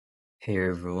Hey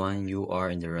everyone, you are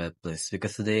in the right place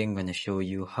because today I'm going to show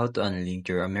you how to unlink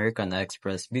your American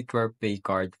Express Virtual Pay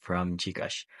card from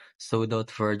GCash. So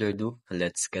without further ado,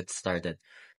 let's get started.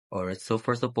 Alright, so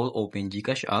first of all, open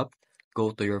GCash app, go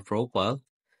to your profile.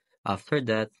 After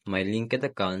that, my linked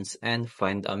accounts and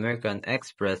find American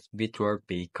Express Virtual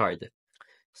Pay card.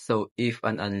 So if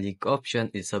an unlink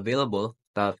option is available,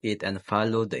 tap it and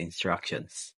follow the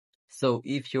instructions. So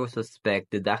if you suspect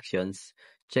deductions,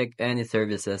 check any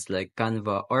services like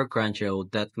Canva or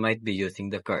Crunchyroll that might be using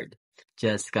the card.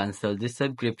 Just cancel the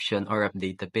subscription or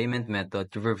update the payment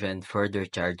method to prevent further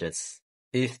charges.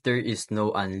 If there is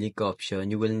no unlink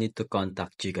option, you will need to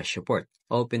contact GCash support.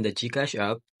 Open the GCash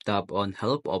app, tap on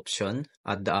Help option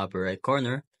at the upper right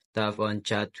corner, tap on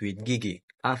Chat with Gigi.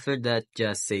 After that,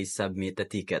 just say submit a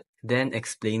ticket. Then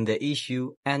explain the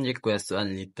issue and request to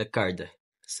unlink the card.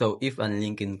 So if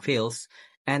unlinking fails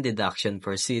and deduction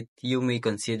proceed, you may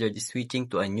consider switching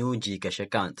to a new GCash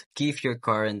account. Keep your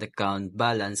current account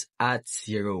balance at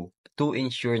 0 to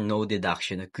ensure no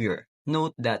deduction occur.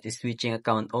 Note that switching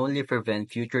account only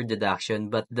prevents future deduction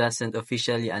but doesn't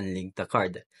officially unlink the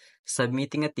card.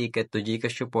 Submitting a ticket to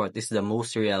GCash support is the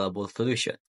most reliable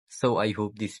solution. So I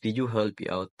hope this video helped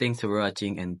you out. Thanks for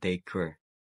watching and take care.